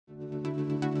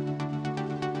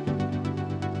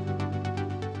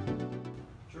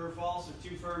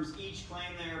firms each claim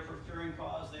they are procuring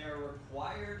cause, they are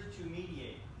required to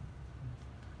mediate.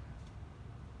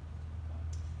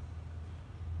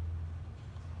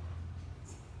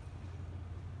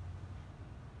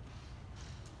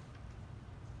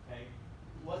 Okay.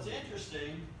 What's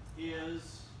interesting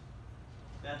is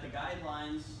that the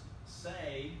guidelines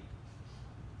say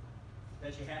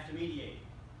that you have to mediate.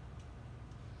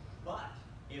 But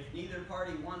if neither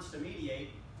party wants to mediate,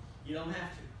 you don't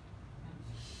have to.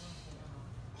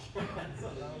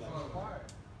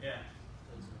 Yeah.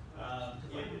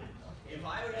 If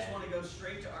I would just want to go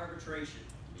straight to arbitration,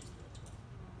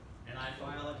 and I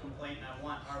file a complaint and I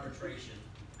want arbitration,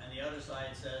 and the other side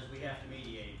says we have to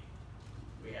mediate,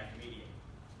 we have to mediate.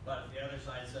 But if the other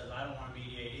side says I don't want to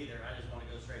mediate either, I just want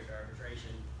to go straight to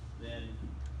arbitration, then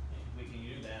we can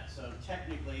do that. So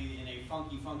technically, in a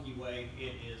funky way,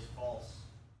 it is false.